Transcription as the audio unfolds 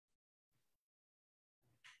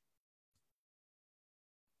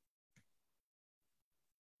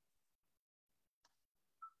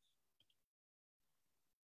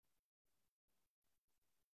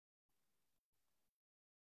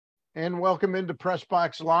And welcome into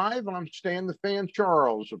Pressbox Live. I'm Stan the Fan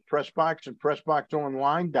Charles of Pressbox and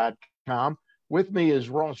PressBoxOnline.com. With me is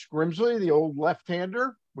Ross Grimsley, the old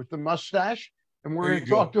left-hander with the mustache. And we're going to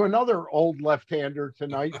talk to another old left-hander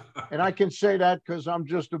tonight. And I can say that because I'm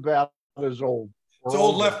just about as old. It's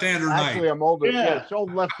old left-hander night. Actually, I'm older. Yeah, it's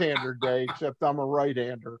old left-hander day, except I'm a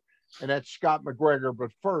right-hander. And that's Scott McGregor.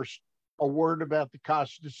 But first, a word about the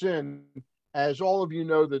Costas Inn. As all of you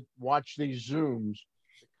know that watch these Zooms,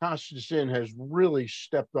 Costas Inn has really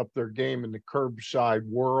stepped up their game in the curbside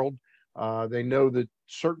world. They know that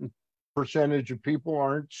certain percentage of people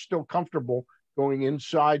aren't still comfortable going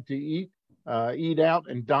inside to eat out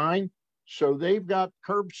and dine. So they've got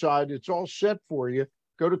curbside. It's all set for you.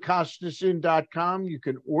 Go to CostasInn.com. You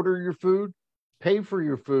can order your food, pay for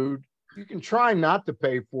your food. You can try not to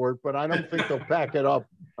pay for it, but I don't think they'll pack it up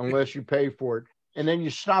unless you pay for it. And then you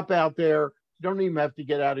stop out there. You don't even have to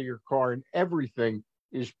get out of your car, and everything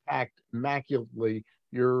is packed immaculately.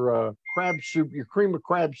 Your crab soup, your cream of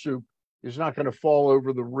crab soup is not going to fall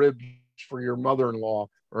over the ribs for your mother-in-law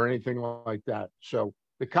or anything like that. So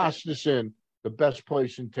the Costas Inn, the best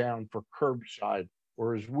place in town for curbside,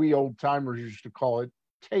 or as we old timers used to call it,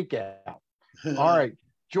 takeout. All right.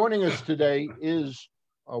 Joining us today is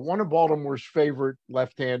one of Baltimore's favorite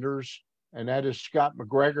left-handers, and that is Scott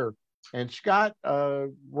McGregor. And Scott,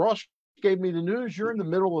 Ross gave me the news. You're in the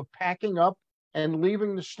middle of packing up and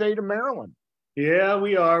leaving the state of Maryland. Yeah,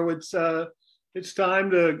 we are. It's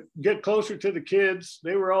time to get closer to the kids.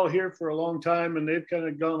 They were all here for a long time and they've kind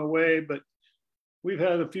of gone away, but we've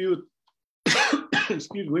had a few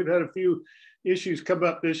we've had a few issues come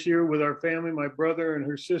up this year with our family, my brother and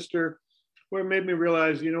her sister, where it made me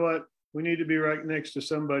realize, you know what, we need to be right next to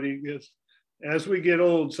somebody, because as we get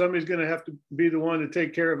old, somebody's going to have to be the one to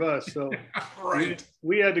take care of us. So Right.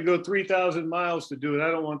 we had to go 3,000 miles to do it.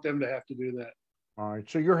 I don't want them to have to do that. All right.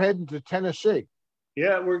 So you're heading to Tennessee.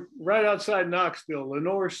 Yeah, we're right outside Knoxville,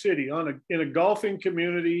 Lenore City, in a golfing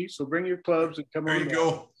community. So bring your clubs and come on. There you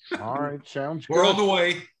go. All right. Sounds good. We're on the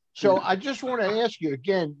way. So I just want to ask you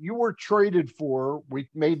again, you were traded for, we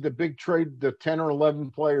made the big trade, the 10 or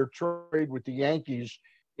 11 player trade with the Yankees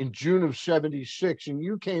in June of 76. And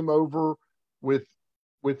you came over with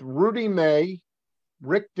Rudy May,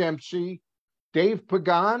 Rick Dempsey, Dave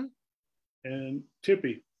Pagan, and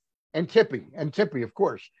Tippy. And Tippy, of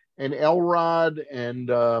course, and Elrod and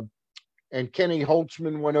Kenny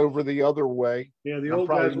Holtzman went over the other way. Yeah, the old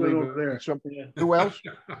guys went over there. Yeah. Who else?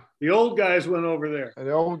 The old guys went over there.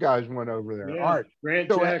 The old guys went over there. Yeah. All right.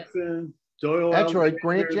 Grant Jackson, Doyle. That's right,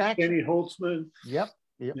 Grant Jackson. Kenny Holtzman. Yep.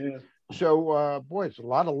 Yeah. So, boy, it's a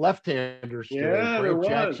lot of left-handers. Yeah, Grant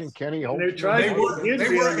Jackson, Kenny Holtzman. They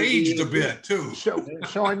were aged a bit too.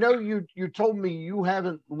 So I know you told me you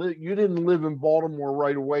didn't live in Baltimore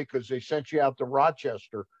right away because they sent you out to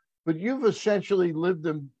Rochester, but you've essentially lived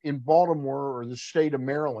in Baltimore or the state of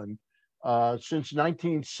Maryland since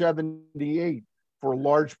 1978 for a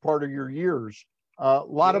large part of your years. A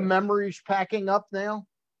lot of memories packing up now.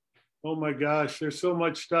 Oh my gosh, there's so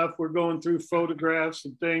much stuff. We're going through photographs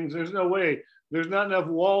and things. There's no way. There's not enough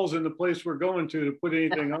walls in the place we're going to put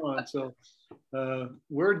anything on. So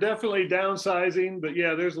we're definitely downsizing, but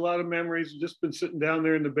yeah, there's a lot of memories. Just been sitting down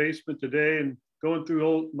there in the basement today and going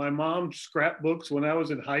through my mom's scrapbooks when I was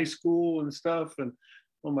in high school and stuff. And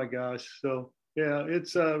oh my gosh. So yeah,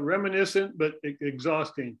 it's reminiscent, but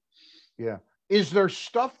exhausting. Yeah. Is there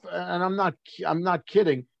stuff, and I'm not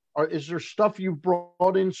kidding, is there stuff you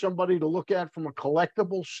brought in somebody to look at from a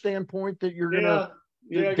collectible standpoint that you're going to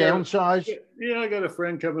downsize? I got a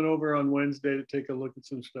friend coming over on Wednesday to take a look at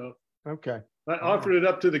some stuff. Okay. I offered it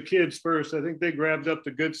up to the kids first. I think they grabbed up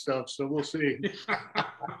the good stuff, so we'll see.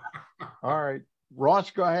 All right.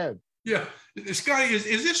 Ross, go ahead. Yeah. Scotty, is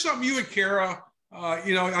this something you and Kara,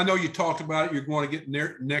 I know you talked about it. You're going to get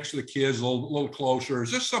next to the kids a little closer.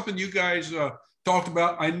 Is this something you guys talked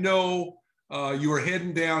about? I know you were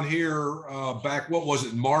heading down here back, what was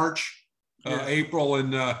it, March, April,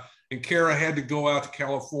 and Kara had to go out to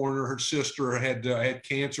California. Her sister had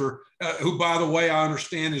cancer, who, by the way, I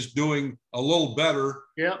understand is doing a little better.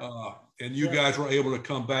 Yeah. And you guys were able to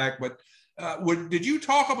come back. But did you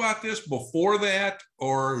talk about this before that,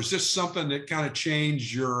 or is this something that kind of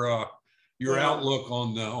changed your outlook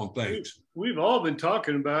on things? We've all been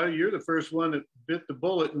talking about it. You're the first one that bit the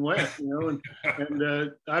bullet and went, and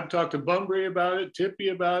I've talked to Bunbury about it, Tippy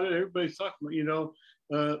about it. Everybody's talking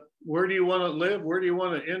about, where do you want to live? Where do you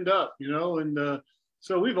want to end up? And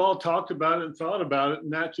so we've all talked about it and thought about it.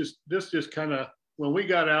 And this just kind of, when we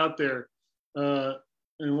got out there and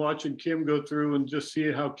watching Kim go through and just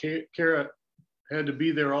see how Kara had to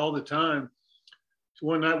be there all the time,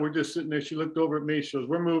 one night we're just sitting there. She looked over at me. She goes,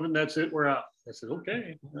 "We're moving. That's it. We're out." I said,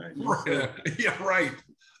 "Okay." Right. Right. Yeah, right.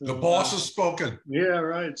 The So, boss has spoken. Yeah,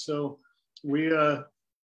 right. So we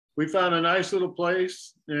found a nice little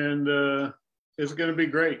place, and it's going to be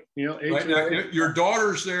great. You know, Right now, your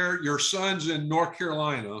daughter's there. Your son's in North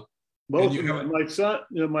Carolina. Both of them. My son,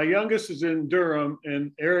 my youngest is in Durham,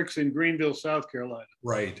 and Eric's in Greenville, South Carolina.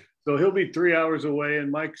 Right. So he'll be 3 hours away,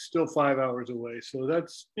 and Mike's still 5 hours away. So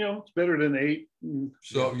that's, it's better than 8.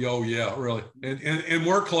 So, yeah, really. And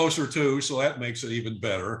we're closer too, so that makes it even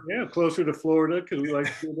better. Yeah, closer to Florida because we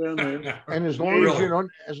like to go down there. And as long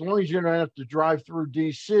as you don't have to drive through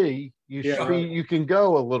DC, you can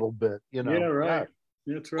go a little bit, Yeah, right.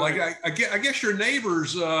 That's right. Like I guess your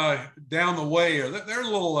neighbors down the way, they're a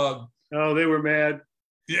little. Oh, they were mad.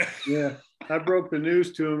 Yeah. Yeah. I broke the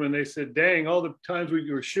news to them, and they said, "Dang, all the times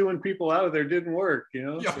we were shooing people out of there didn't work."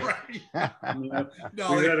 Yeah, so, right.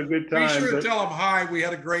 No, we had a good time. Be sure to tell them hi. We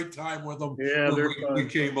had a great time with them. Yeah, we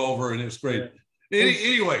came over, and it's great. Yeah.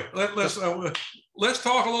 Anyway, let's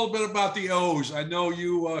talk a little bit about the O's. I know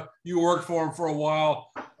you worked for them for a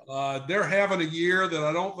while. They're having a year that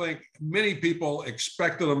I don't think many people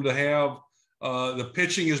expected them to have. The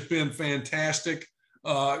pitching has been fantastic.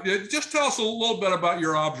 Just tell us a little bit about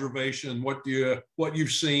your observation, what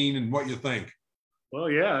you've seen and what you think. Well,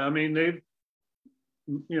 yeah, I mean,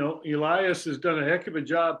 Elias has done a heck of a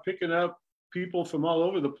job picking up people from all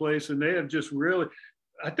over the place, and they have just really,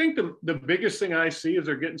 I think the biggest thing I see is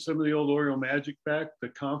they're getting some of the old Oriole magic back, the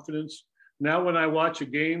confidence. Now, when I watch a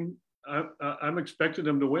game, I'm expecting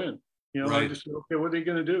them to win. Right. I just say, okay, what are they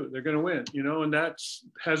going to do? They're going to win, and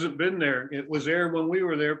hasn't been there. It was there when we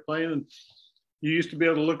were there playing. And you used to be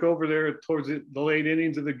able to look over there towards the late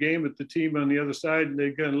innings of the game at the team on the other side, and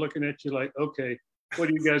they're kind of looking at you like, okay, what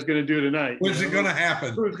are you guys going to do tonight? When's it going to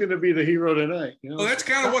happen? Who's going to be the hero tonight? Well, that's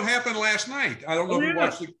kind of what happened last night. I don't know if you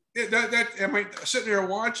watched I mean, sitting there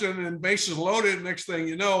watching and bases loaded. Next thing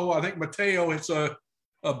you know, I think Mateo hits a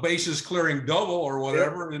bases clearing double or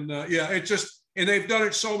whatever. Yeah. And it just, and they've done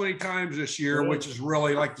it so many times this year, which is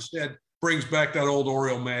really, like you said, brings back that old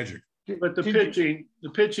Oriole magic. But the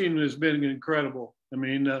pitching has been incredible. I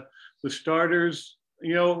mean, the starters,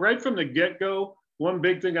 right from the get-go, one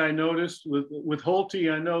big thing I noticed with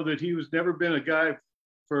Holty, I know that he was never been a guy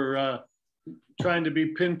for trying to be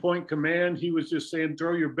pinpoint command. He was just saying,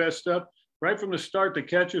 throw your best stuff. Right from the start, the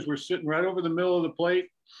catchers were sitting right over the middle of the plate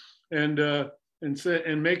and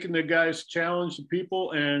making the guys challenge the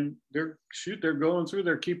people, and they're going through.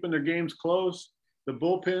 They're keeping their games close. The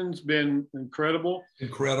bullpen's been incredible.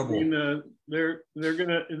 Incredible. I mean,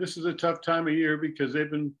 this is a tough time of year because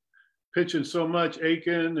they've been pitching so much.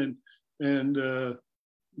 Aiken and the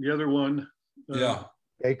other one.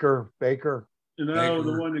 Baker. No,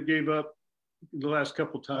 the one that gave up the last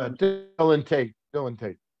couple times. Dylan Tate.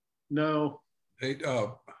 No.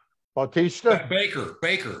 Bautista.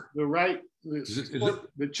 Baker. The right.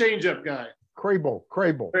 The changeup guy. Crable.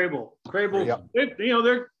 Yep.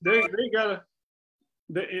 They got to.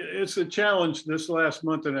 It's a challenge this last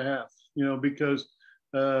month and a half, because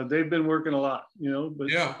they've been working a lot, but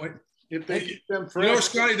if they keep them fresh.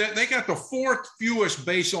 Scotty, they got the 4th fewest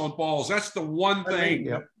base on balls. That's the one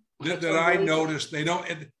thing that I noticed. They don't,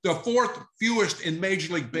 the 4th fewest in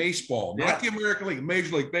Major League Baseball, not the American League,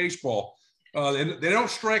 Major League Baseball. They don't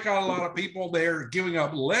strike out a lot of people. They're giving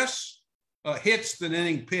up less hits than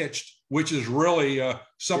inning pitched, which is really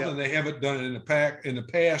something they haven't done in the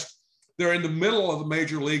past. They're in the middle of the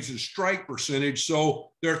major leagues in strike percentage,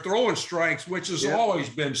 so they're throwing strikes, which has always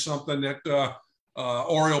been something that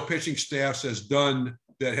Oriole pitching staffs has done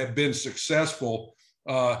that have been successful.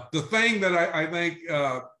 The thing that I think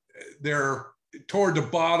they're toward the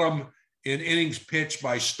bottom in innings pitched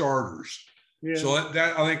by starters. Yeah. So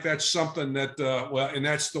that I think that's something that and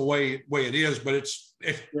that's the way it is, but it's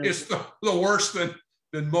the worse than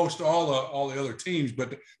most all the other teams.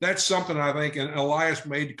 But that's something I think, and Elias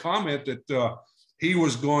made the comment that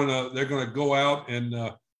they're going to go out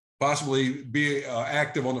and possibly be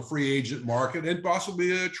active on the free agent market and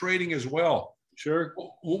possibly trading as well. Sure.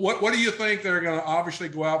 What do you think they're going to obviously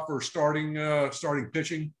go out for starting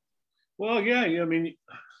pitching? Well, yeah, I mean,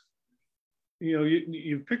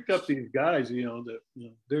 you've picked up these guys, that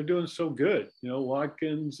they're doing so good.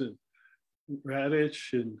 Watkins and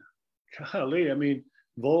Radich and golly, I mean,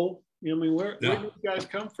 Vol. Where do these guys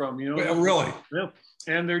come from? Really. Yeah.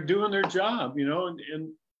 And they're doing their job. And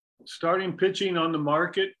starting pitching on the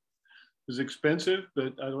market is expensive,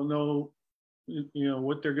 but I don't know,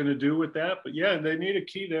 what they're going to do with that. But yeah, they need a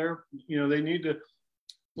key there. They need to.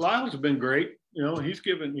 Lyle's been great. He's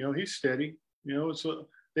given. He's steady. So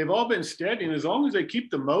they've all been steady, and as long as they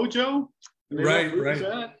keep the mojo, and they Right, don't lose right.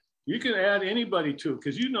 that, you can add anybody to it.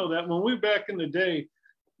 Because you know that when we were back in the day,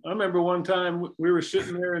 I remember one time we were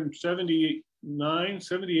sitting there in 79,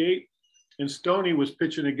 78, and Stoney was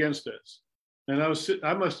pitching against us. And I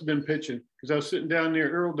must have been pitching because I was sitting down near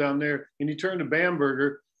Earl down there, and he turned to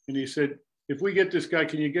Bamberger and he said, "If we get this guy,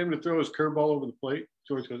 can you get him to throw his curveball over the plate?"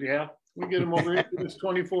 George goes, "Yeah, we get him over here. It's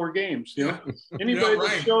 24 games. You know, anybody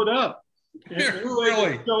that showed up,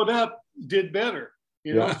 Really? that showed up did better.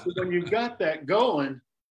 You know, so when you got that going,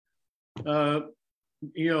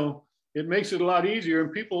 you know, it makes it a lot easier,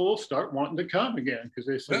 and people will start wanting to come again because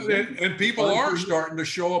they say, and people are starting to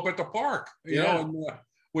show up at the park, you know, and,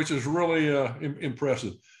 which is really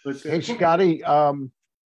impressive. But, hey, Scotty,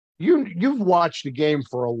 you've watched the game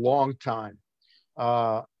for a long time.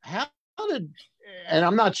 How did, and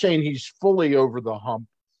I'm not saying he's fully over the hump,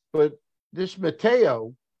 but this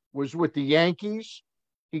Mateo was with the Yankees.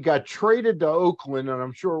 He got traded to Oakland, and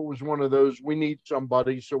I'm sure it was one of those, we need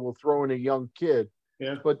somebody, so we'll throw in a young kid.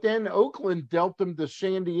 Yeah. But then Oakland dealt him to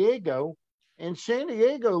San Diego, and San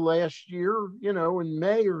Diego last year, you know, in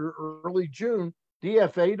May or early June,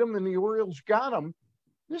 DFA'd him, and the Orioles got him.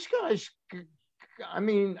 This guy's, I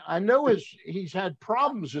mean, I know he's had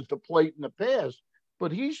problems at the plate in the past,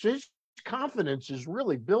 but his confidence is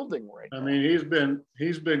really building right now. I mean,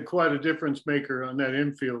 he's been quite a difference maker on that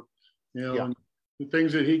infield, you know, and the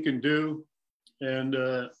things that he can do, and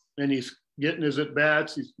he's getting his at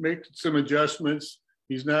bats. He's making some adjustments.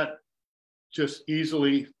 He's not just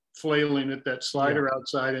easily flailing at that slider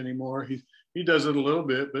outside anymore. He does it a little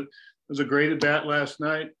bit, but it was a great at bat last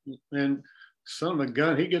night. And son of a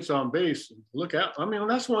gun, he gets on base. Look out! I mean,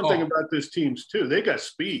 that's one thing about this teams too. They got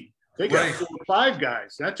speed. They got 4 or 5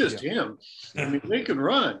 guys, not just him. I mean, they can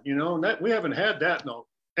run. You know, and that we haven't had that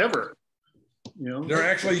ever. You know, they're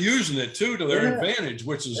actually using it too to their advantage,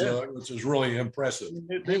 which is really impressive.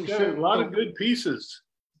 They've got a lot of good pieces.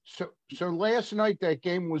 So last night that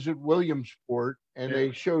game was at Williamsport, and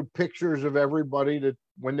they showed pictures of everybody that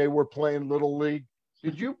when they were playing Little League.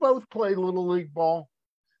 Did you both play Little League ball?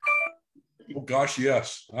 Oh gosh,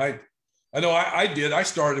 yes. I know I did. I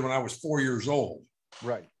started when I was 4 years old.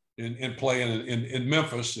 Right. In playing in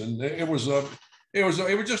Memphis, and it was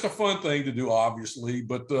just a fun thing to do, obviously.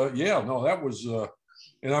 But that was,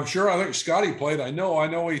 and I'm sure I think Scotty played. I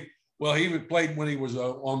know he played when he was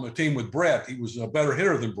on the team with Brett. He was a better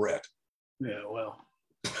hitter than Brett. Yeah, well,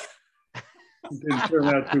 it didn't turn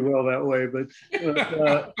out too well that way. But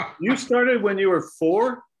you started when you were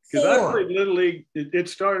 4, because I played Little League. It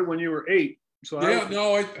started when you were 8. So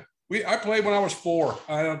I played when I was 4.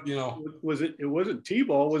 I don't, you know. It wasn't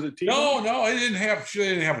T-ball, was it T-ball? No, it didn't have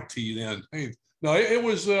a T then. No, it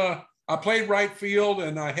was. I played right field,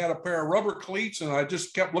 and I had a pair of rubber cleats, and I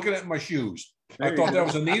just kept looking at my shoes. I thought that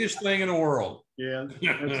was the neatest thing in the world. Yeah,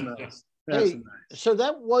 that's nice. That's nice. So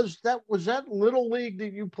that was that Little League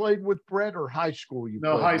that you played with Brett, or high school?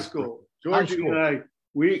 High school. Georgie and I,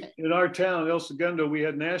 we in our town, El Segundo, we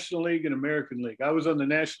had National League and American League. I was on the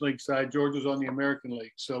National League side. George was on the American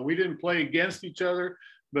League. So we didn't play against each other,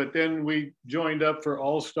 but then we joined up for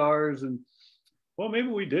All-Stars, and well, maybe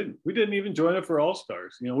we didn't. We didn't even join up for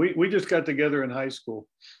All-Stars. You know, we just got together in high school.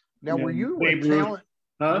 Now, were you a talent?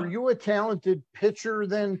 Were you a talented pitcher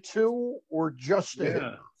then too, or just a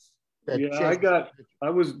hitter? I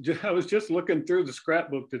was just looking through the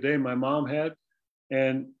scrapbook today my mom had,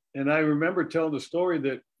 and I remember telling the story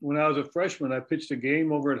that when I was a freshman, I pitched a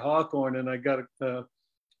game over at Hawthorne, and I got a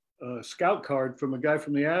scout card from a guy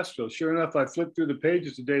from the Astros. Sure enough, I flipped through the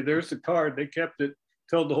pages today. There's the card. They kept it,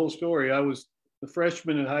 told the whole story. I was the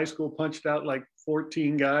freshman in high school, punched out like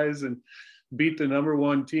 14 guys and beat the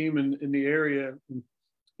 #1 team in the area.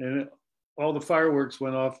 And all the fireworks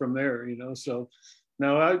went off from there, you know. So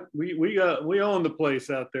now we owned the place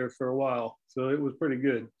out there for a while, so it was pretty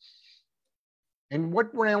good. And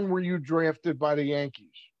what round were you drafted by the Yankees?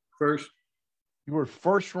 First. You were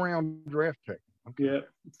first round draft pick. Okay. Yeah,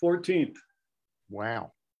 14th.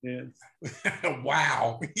 Wow. Yeah.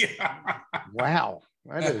 Wow. Yeah. Wow.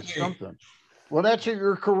 That is something. Well, that's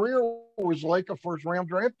your career was like a first round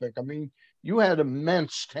draft pick. I mean, you had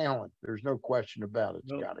immense talent. There's no question about it,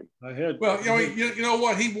 Scotty. I had. Well, you know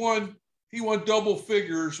what? He won double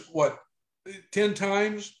figures. What, 10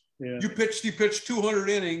 times? Yeah. He pitched 200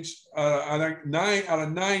 innings. I think 9 out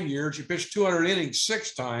of 9 years. You pitched 200 innings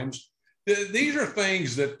 6 times. These are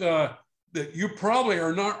things that you probably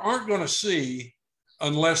aren't going to see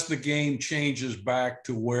unless the game changes back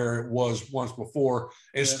to where it was once before,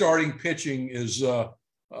 and starting pitching is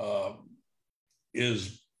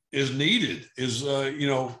needed.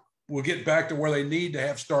 We'll get back to where they need to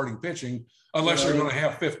have starting pitching. unless you're going to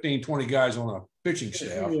have 15, 20 guys on a pitching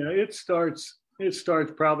staff. Yeah, it starts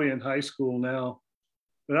probably in high school now.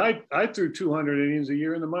 But I threw 200 innings a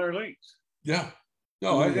year in the minor leagues. Yeah.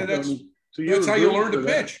 No, that's how you learn to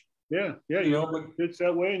pitch. Yeah, you pitch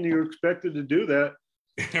that way, and you're expected to do that.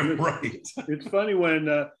 Right. It's funny when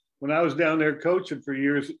I was down there coaching for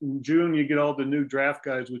years, in June, you get all the new draft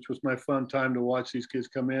guys, which was my fun time to watch these kids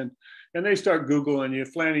come in. And they start Googling you.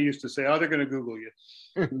 Flanny used to say, oh, they're going to Google you.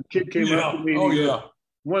 And the kid came up to me.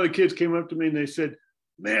 One of the kids came up to me and they said,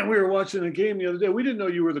 man, we were watching a game the other day. We didn't know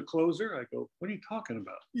you were the closer. I go, what are you talking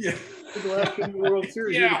about? Yeah. The last game of the World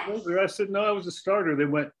Series, you're the closer. I said, no, I was a starter. They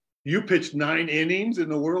went, you pitched 9 innings in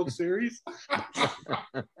the World Series?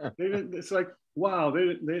 It's like, wow,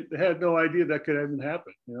 they had no idea that could even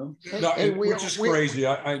happen, you know? No, which is crazy.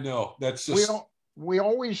 I know. That's just... We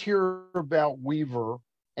always hear about Weaver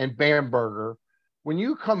and Bamberger. When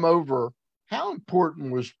you come over, how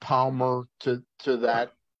important was Palmer to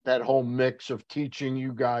that whole mix of teaching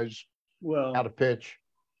you guys how to pitch?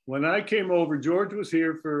 When I came over, George was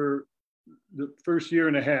here for the first year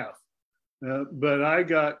and a half, but I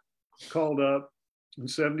got called up in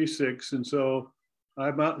 '76, and so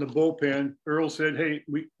I'm out in the bullpen. Earl said, hey,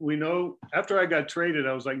 we know, after I got traded,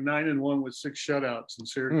 I was like 9-1 with 6 shutouts in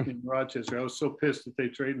Syracuse and Rochester. I was so pissed that they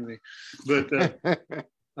traded me. But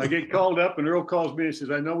I get called up, and Earl calls me and says,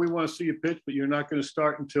 I know we want to see you pitch, but you're not going to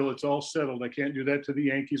start until it's all settled. I can't do that to the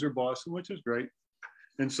Yankees or Boston, which is great.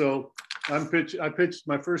 And so I pitched,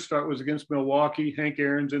 my first start was against Milwaukee. Hank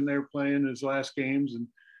Aaron's in there playing his last games.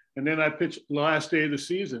 And then I pitched the last day of the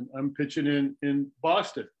season. I'm pitching in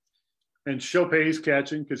Boston. And Chopin's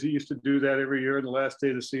catching, because he used to do that every year in the last day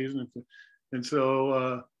of the season. And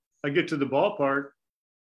so I get to the ballpark.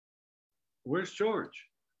 Where's George?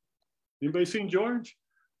 Anybody seen George?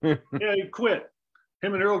 Yeah, he quit.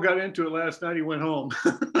 Him and Earl got into it last night. He went home.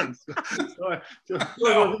 I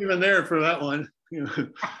wasn't even there for that one. You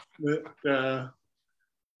know,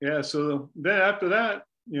 but, so then after that,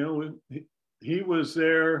 you know, he was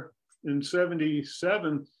there in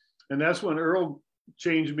 '77, and that's when Earl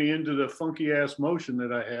changed me into the funky ass motion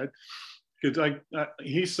that I had, because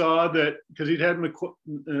he saw that, because he'd had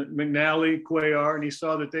McNally, Cuellar, and he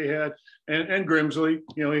saw that they had and Grimsley,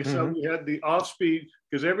 you know, he saw we had the off speed,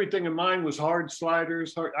 because everything in mine was hard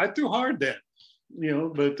sliders. I threw hard then, you know,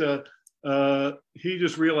 but he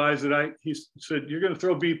just realized that he said, you're going to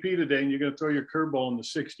throw BP today, and you're going to throw your curveball in the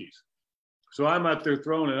 60s. So I'm out there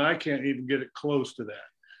throwing, and I can't even get it close to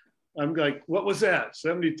that. I'm like, what was that?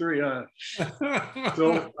 73.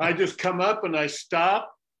 So I just come up and I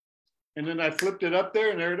stop, and then I flipped it up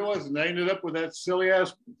there, and there it was. And I ended up with that silly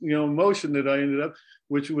ass, you know, motion that I ended up,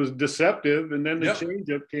 which was deceptive. And then the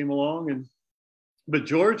changeup came along, but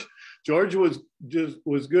George was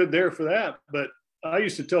good there for that. But I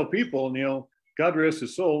used to tell people, and, you know, God rest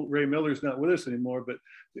his soul, Ray Miller's not with us anymore, but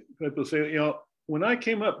people say, you know, when I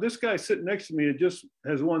came up, this guy sitting next to me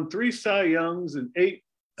has won 3 Cy Youngs and 8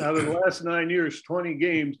 out of the last 9 years, 20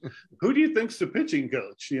 games. Who do you think's the pitching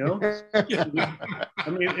coach? You know, I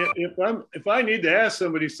mean, if I need to ask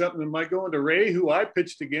somebody something, am I going to Ray, who I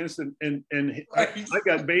pitched against, and I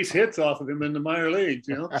got base hits off of him in the minor leagues?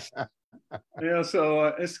 You know, yeah. So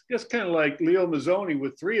it's just kind of like Leo Mazzoni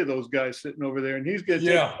with 3 of those guys sitting over there, and he's getting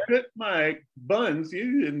credit. My buns,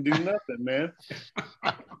 you didn't do nothing, man.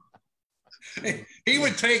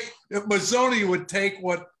 Mazzoni would take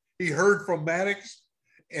what he heard from Maddox.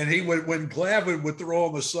 And he would, when Glavine would throw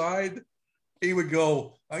on the side, he would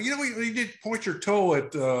go, you know, he did point your toe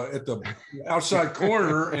at the outside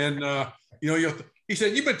corner, and you know, he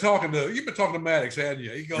said, you've been talking to Maddox, hadn't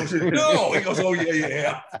you? He goes, no. He goes, oh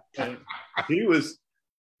yeah. He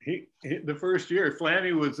the first year,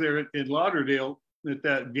 Flanny was there in Lauderdale at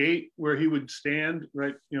that gate where he would stand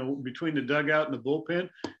right, you know, between the dugout and the bullpen.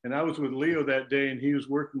 And I was with Leo that day, and he was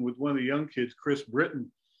working with one of the young kids, Chris Britton,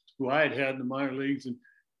 who I had in the minor leagues, and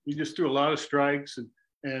he just threw a lot of strikes,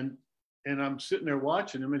 and I'm sitting there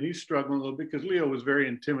watching him, and he's struggling a little bit because Leo was very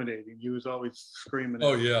intimidating. He was always screaming.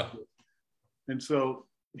 Oh yeah. And so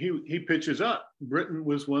he pitches up. Britton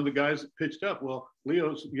was one of the guys that pitched up. Well,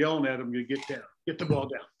 Leo's yelling at him to get down, get the ball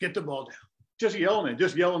down, just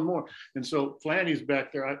yelling more. And so Flanny's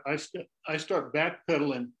back there. I start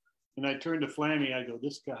backpedaling, and I turn to Flanny. I go,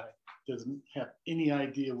 this guy doesn't have any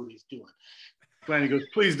idea what he's doing. Flanny goes,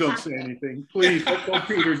 please don't say anything. Please,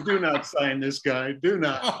 Peter, do not sign this guy. Do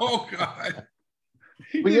not. Oh, God.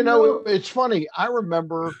 Well, you know, it's funny. I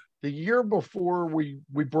remember the year before we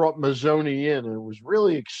brought Mazzoni in, and it was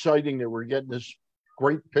really exciting that we're getting this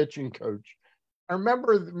great pitching coach. I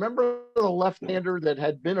remember the left-hander that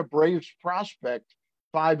had been a Braves prospect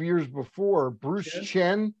 5 years before, Bruce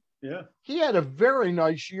Chen. Yeah. He had a very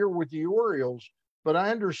nice year with the Orioles, but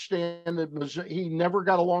I understand that he never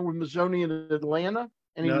got along with Mazzoni in Atlanta,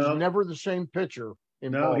 and he was never the same pitcher.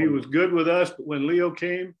 No, he was good with us, but when Leo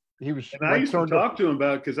came, he was. And I used to talk to him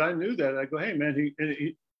about it because I knew that. I go, hey man,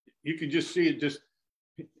 you could just see it.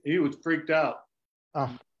 He was freaked out.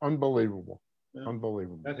 Unbelievable, yeah,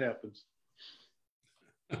 unbelievable. That happens.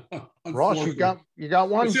 Ross, you got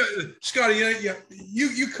one. Scotty,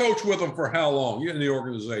 you coach with them for how long? You're in the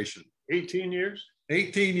organization. 18 years.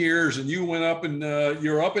 18 years, and you went up and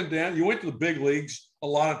you're up and down. You went to the big leagues a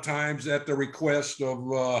lot of times at the request of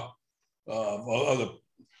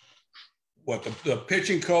the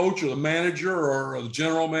pitching coach or the manager or the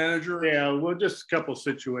general manager? Yeah, well, just a couple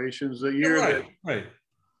situations. The year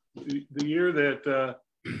the year that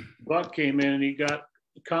Buck came in, and he got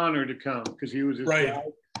Connor to come because he was his guy,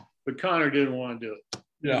 but Connor didn't want to do it.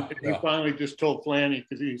 Yeah, he finally just told Flanny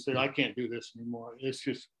because he said, "I can't do this anymore. It's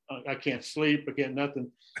just I can't sleep. I can't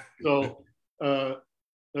nothing." So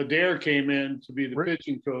Adair came in to be the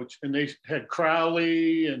pitching coach, and they had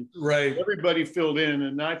Crowley and everybody filled in.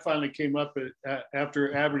 And I finally came up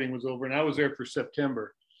after Aberdeen was over, and I was there for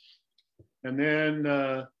September. And then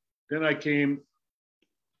I came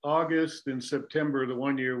August and September, the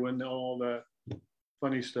one year when all the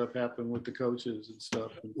funny stuff happened with the coaches and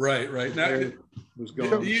stuff. Right. Now, was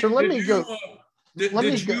gone. So let me go.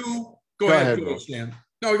 Go ahead, Stan.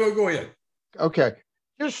 No, go ahead. Okay.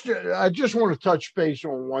 I just want to touch base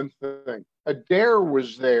on one thing. Adair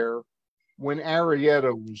was there when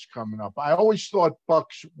Arrieta was coming up. I always thought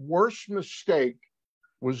Buck's worst mistake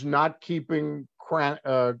was not keeping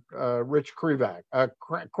Rich Krivak,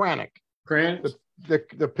 Kranick.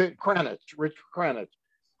 Rich Kranick.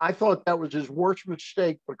 I thought that was his worst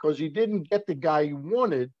mistake because he didn't get the guy he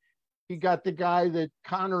wanted. He got the guy that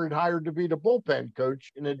Connor had hired to be the bullpen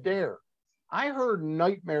coach in Adair. I heard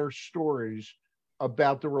nightmare stories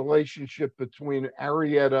about the relationship between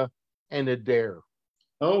Arrieta and Adair.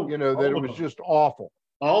 Oh, that it was just awful.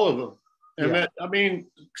 All of them. And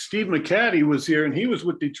Steve McCaddy was here, and he was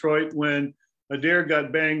with Detroit when Adair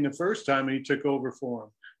got banged the first time, and he took over for him.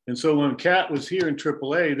 And so when Cat was here in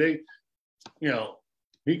AAA,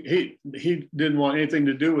 he didn't want anything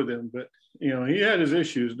to do with him, but he had his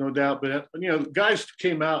issues, no doubt. But guys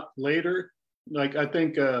came out later, like I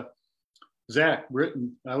think Zach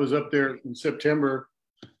Britton. I was up there in September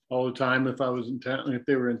all the time if I was in town, if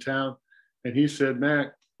they were in town, and he said,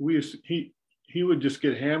 Mac, he would just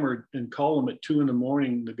get hammered and call them at 2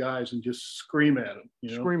 a.m, the guys, and just scream at him.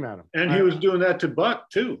 Scream at him. And he was doing that to Buck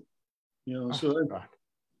too. So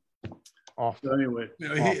anyway,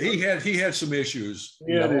 he had some issues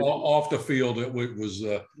off the field. It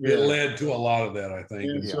led to a lot of that, I think.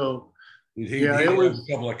 And so he had a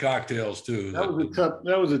couple of cocktails too.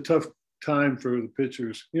 That was a tough time for the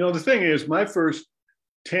pitchers. The thing is, my first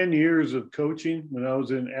 10 years of coaching, when I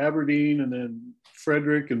was in Aberdeen and then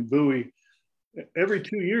Frederick and Bowie, every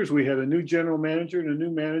 2 years we had a new general manager and a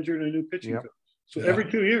new manager and a new pitching coach. So every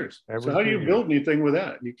 2 years. So how do you build anything with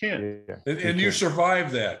that? You can't. Yeah. And you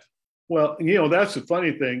survived that. Well, that's the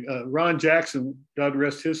funny thing. Ron Jackson, God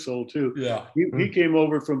rest his soul too. Yeah. He came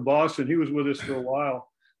over from Boston. He was with us for a while.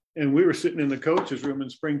 And we were sitting in the coach's room in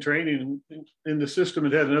spring training, and the system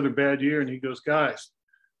had another bad year. And he goes, guys,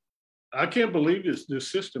 I can't believe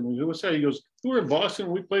this system. And what's that? He goes, we were in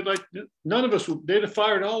Boston. We played like none of us. They'd have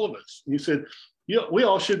fired all of us. And he said, we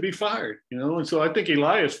all should be fired, And so I think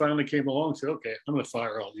Elias finally came along and said, okay, I'm going to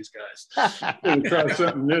fire all these guys. And try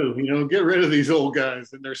something new, get rid of these old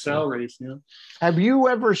guys and their salaries, Have you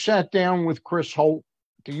ever sat down with Chris Holt?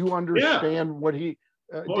 Do you understand what he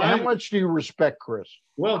how much do you respect Chris?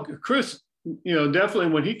 Well, Chris, definitely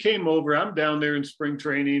when he came over, I'm down there in spring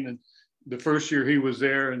training, and the first year he was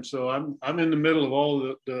there. And so I'm in the middle of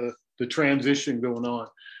all the transition going on.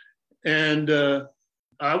 And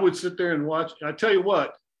I would sit there and watch. I tell you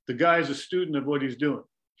what, the guy's a student of what he's doing.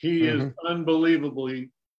 He is unbelievable.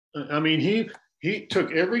 He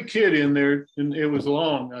took every kid in there, and it was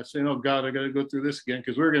long. I said, oh God, I got to go through this again,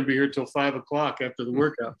 because we're going to be here till 5 o'clock after the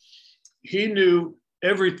workout. He knew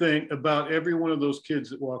everything about every one of those kids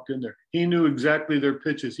that walked in there. He knew exactly their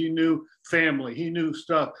pitches. He knew family. He knew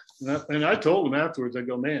stuff. And I told him afterwards, I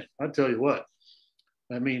go, man, I tell you what,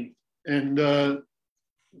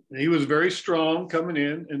 he was very strong coming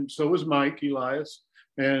in, and so was Mike Elias.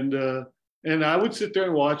 And I would sit there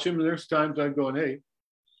and watch him, and there's times I'd go, hey,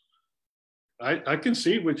 I can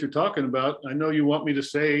see what you're talking about. I know you want me to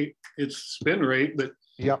say it's spin rate, but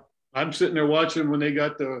I'm sitting there watching when they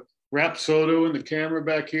got the Rapsodo and the camera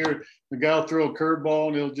back here. The guy will throw a curveball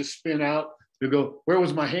and it'll just spin out. They'll go, where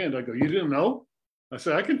was my hand? I go, you didn't know? I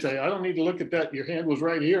said, I can tell you, I don't need to look at that. Your hand was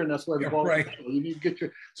right here, and that's why the ball. Right. You need to get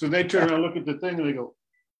your. So they turn around, look at the thing, and they go,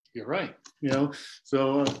 "You're right."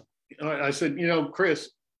 So I said,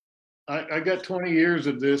 Chris, I got 20 years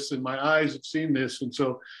of this, and my eyes have seen this, and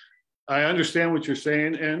so I understand what you're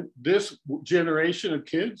saying. And this generation of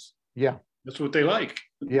kids, that's what they like.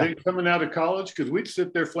 Yeah. They're coming out of college, because we'd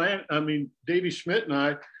sit there Davey Schmidt and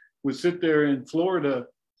I would sit there in Florida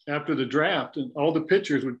after the draft, and all the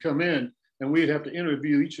pitchers would come in, and we'd have to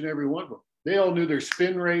interview each and every one of them. They all knew their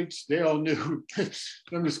spin rates. They all knew.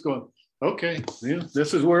 I'm just going, okay,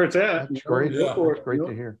 this is where it's at. That's great. Yeah. That's great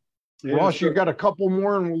to hear. Yeah, Ross, you got a couple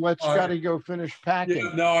more, and we'll let Scotty go finish packing.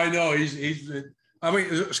 Yeah, no, I know. I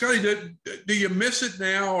mean, Scotty, do you miss it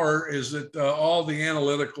now, or is it all the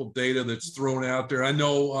analytical data that's thrown out there? I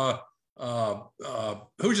know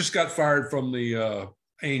who just got fired from the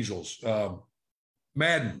Angels?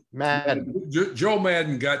 Madden. Joe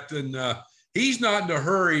Madden got in. He's not in a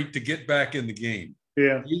hurry to get back in the game.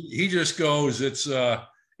 Yeah. He just goes, it's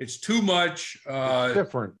too much. It's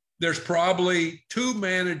different. There's probably 2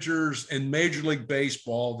 managers in Major League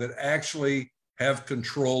Baseball that actually have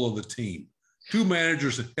control of the team. 2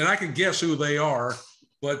 managers, and I can guess who they are,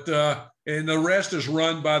 but and the rest is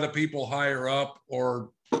run by the people higher up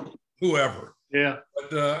or whoever. Yeah.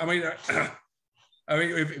 But I mean,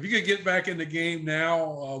 if you could get back in the game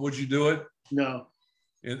now, would you do it? No.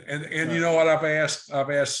 And you know what? I've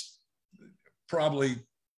asked probably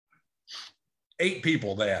 8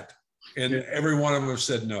 people that, and every one of them have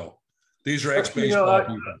said no. These are ex-baseball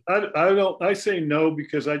people. I say no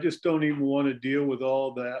because I just don't even want to deal with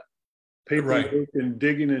all that paperwork and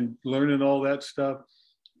digging and learning all that stuff.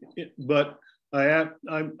 But I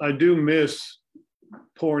do miss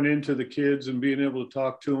pouring into the kids and being able to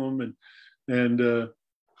talk to them and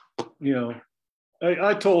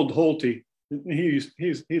I told Holty,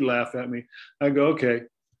 he laughed at me. I go, okay,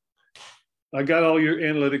 I got all your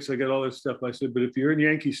analytics, I got all this stuff. I said, but if you're in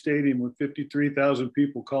Yankee Stadium with 53,000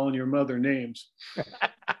 people calling your mother names, are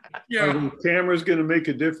the cameras going to make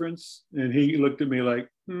a difference? And he looked at me like,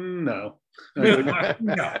 no. Go,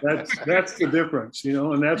 that's the difference,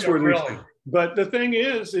 and that's where really. But the thing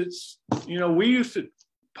is, it's, we used to,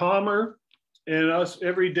 Palmer and us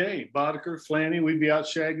every day, Boddicker, Flanny, we'd be out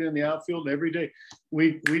shagging in the outfield every day.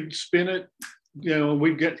 We'd spin it,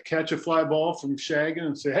 we'd catch a fly ball from shagging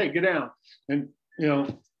and say, hey, get down. And,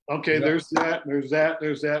 okay, there's that.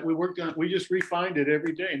 We just refined it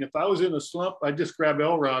every day. And if I was in a slump, I'd just grab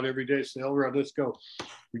Elrod every day, say, Elrod, let's go.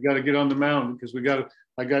 We got to get on the mound because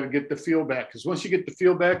I got to get the feel back. Because once you get the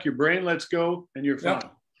feel back, your brain lets go and you're fine.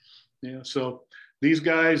 So these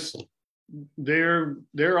guys, they're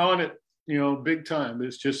on it, big time.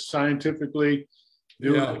 It's just scientifically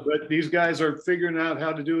doing it. But these guys are figuring out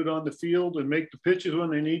how to do it on the field and make the pitches when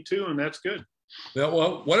they need to, and that's good. Yeah,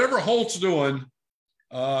 well, whatever Holt's doing,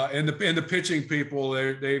 and the pitching people,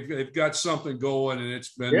 they've got something going, and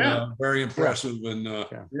it's been very impressive. And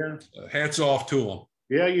hats off to them.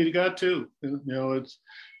 Yeah, you got to. It's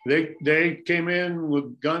they came in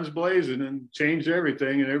with guns blazing and changed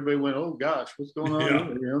everything, and everybody went, "Oh gosh, what's going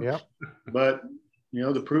on?" Yeah. But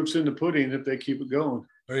the proof's in the pudding if they keep it going.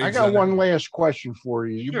 I got one last question for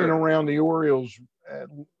you. You've been around the Orioles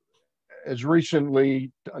as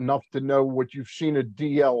recently enough to know what you've seen of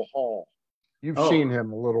DL Hall. You've seen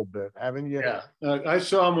him a little bit, haven't you? Yeah, I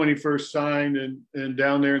saw him when he first signed and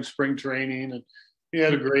down there in spring training, and he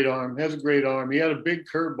had a great arm. Has a great arm. He had a big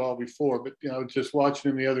curveball before, but just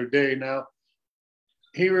watching him the other day. Now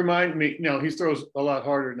he reminded me. He throws a lot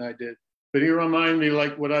harder than I did, but he reminded me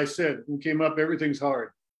like what I said. When he came up, everything's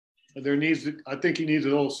hard. I think he needs a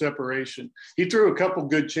little separation. He threw a couple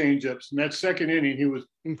good changeups. In that second inning,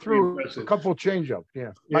 he threw a couple changeups.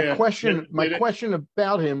 Yeah. My question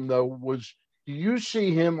about him though was, do you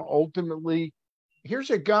see him ultimately?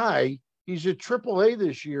 Here's a guy. He's at AAA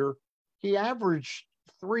this year. He averaged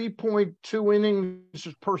 3.2 innings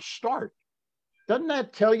per start. Doesn't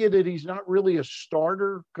that tell you that he's not really a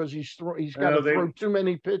starter because he's got to throw too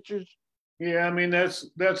many pitches? Yeah, I mean that's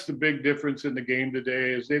the big difference in the game today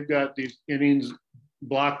is they've got these innings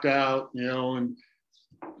blocked out, and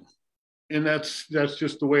that's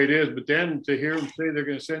just the way it is. But then to hear them say they're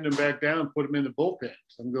going to send him back down and put him in the bullpen,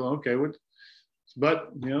 I'm going, okay,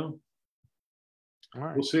 but all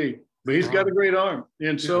right. We'll see. But he's got a great arm,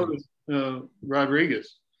 and so does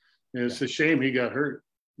Rodriguez. And it's a shame he got hurt.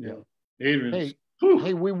 Adrian.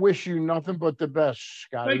 Hey, we wish you nothing but the best,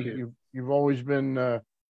 Scotty. Thank you. You've always been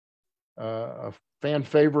a fan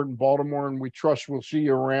favorite in Baltimore, and we trust we'll see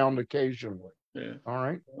you around occasionally. Yeah. All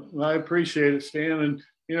right. Well, I appreciate it, Stan. And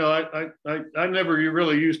I never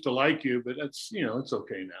really used to like you, but it's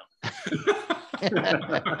okay now.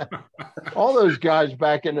 All those guys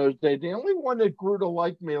back in those days, the only one that grew to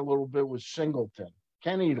like me a little bit was Singleton.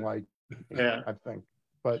 Kenny liked me, Yeah. I think.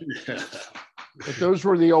 But those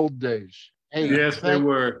were the old days. Hey, yes, they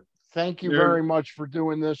were. Thank you very much for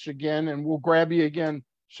doing this again, and we'll grab you again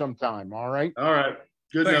sometime. All right. All right.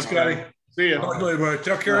 Good Thanks, enough, Scotty. See you. Talk later, buddy.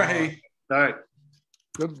 Take care. Hey. All right.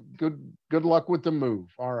 Good luck with the move.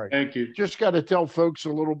 All right. Thank you. Just got to tell folks a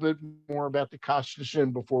little bit more about the Costas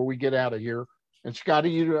Inn before we get out of here. And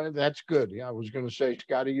Scotty, that's good. Yeah, I was going to say,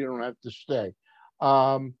 Scotty, you don't have to stay.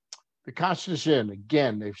 The Costas Inn,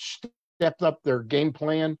 again, they've stepped up their game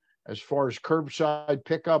plan as far as curbside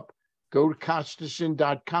pickup. Go to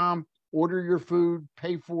costasinn.com, order your food,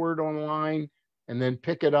 pay for it online, and then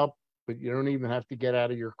pick it up. But you don't even have to get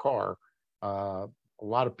out of your car. A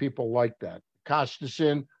lot of people like that. Costas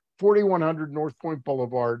Inn, 4100 North Point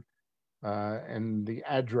Boulevard, and the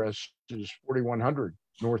address is 4100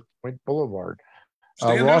 North Point Boulevard.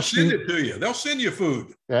 Stan, they'll send it to you. They'll send you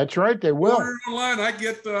food. That's right. They will. Order it online.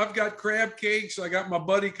 I've got crab cakes. I got my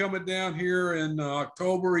buddy coming down here in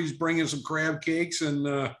October. He's bringing some crab cakes.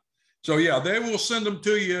 And so, yeah, they will send them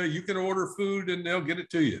to you. You can order food and they'll get it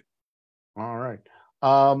to you. All right.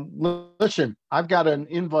 Listen, I've got an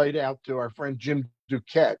invite out to our friend Jim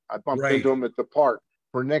Duquette. I bumped into him at the park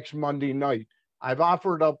for next Monday night. I've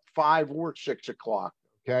offered up 5 or 6 o'clock.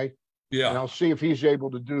 Okay. Yeah. And I'll see if he's able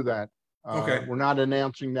to do that. Okay. We're not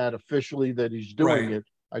announcing that officially that he's doing it.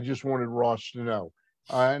 I just wanted Ross to know.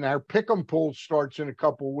 And our pick'em pool starts in a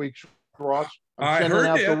couple of weeks, Ross. I'm sending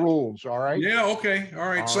out the rules. All right. Yeah. Okay. All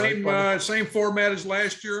right. Same format as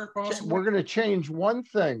last year, possibly. We're going to change one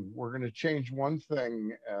thing.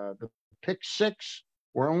 The pick 6.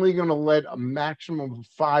 We're only going to let a maximum of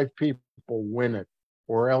 5 people win it,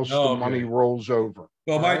 or else the money rolls over.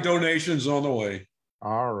 Well, my donation's on the way.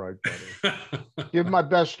 All right, buddy. Give my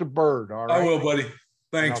best to Bird. All right. I will, buddy.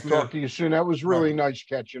 Thanks, man. I'll talk to you soon. That was really nice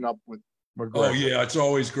catching up with McGregor. Oh yeah, it's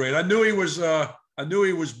always great. I knew he was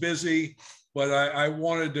busy, but I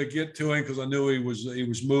wanted to get to him because I knew he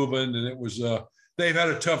was moving, and it was they've had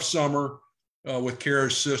a tough summer with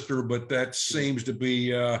Kara's sister, but that seems to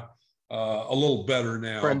be a little better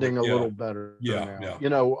now. Trending a little better. Yeah, now.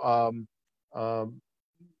 Yeah.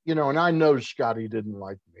 And I know Scotty didn't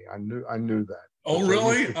like me. I knew that. Oh,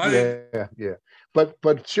 really? Yeah.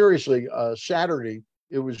 But seriously, Saturday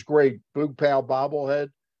it was great. Boog Pal bobblehead.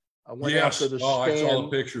 I went out to the stand. I saw the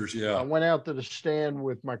pictures. Yeah. I went out to the stand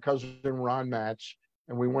with my cousin Ron Matz,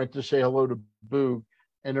 and we went to say hello to Boog.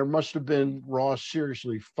 And there must have been, Ross,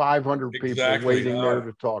 seriously, 500 people waiting there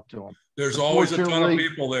to talk to him. There's always a ton of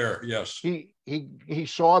people there. Yes. He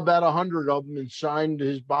saw about 100 of them and signed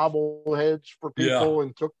his bobbleheads for people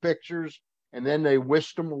and took pictures. And then they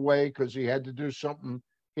whisked him away because he had to do something.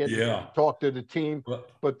 He had to talk to the team.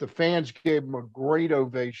 But the fans gave him a great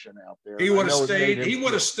ovation out there. He would have stayed. He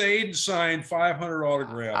would have stayed and signed 500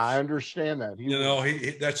 autographs. I understand that.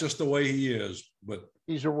 That's just the way he is. But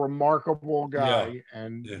he's a remarkable guy,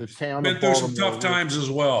 and the town been through some tough times as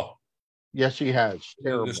well. Yes, he has.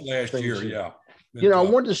 Terrible this last year, yeah. I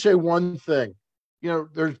wanted to say one thing.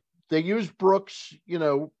 They use Brooks,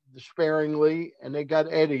 sparingly, and they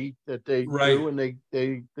got Eddie that they do, and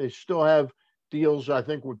they still have deals, I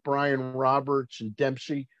think, with Brian Roberts and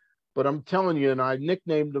Dempsey. But I'm telling you, and I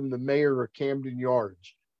nicknamed him the mayor of Camden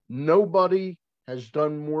Yards. Nobody has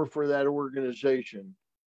done more for that organization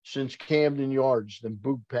since Camden Yards than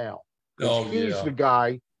Boog Pal. He's the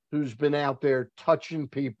guy who's been out there touching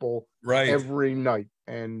people every night.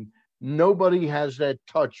 And nobody has that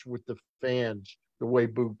touch with the fans the way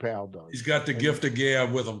Boog Pal does. He's got the gift of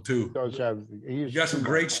gab with him too. He's got some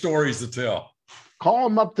great stories to tell. Call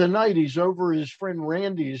him up tonight. He's over his friend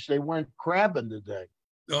Randy's. They went crabbing today.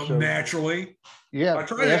 Naturally. Yeah. I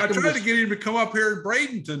tried to get him to come up here in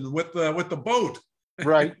Bradenton with the boat.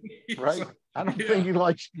 Right. I don't think he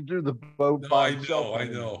likes to do the boat by himself. I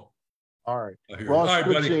know. All right. Ross,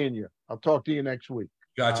 good seeing you. I'll talk to you next week.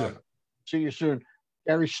 Gotcha. See you soon.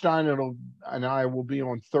 Gary Stein and I will be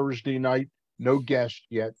on Thursday night. No guest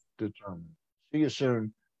yet determined. See you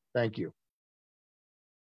soon. Thank you.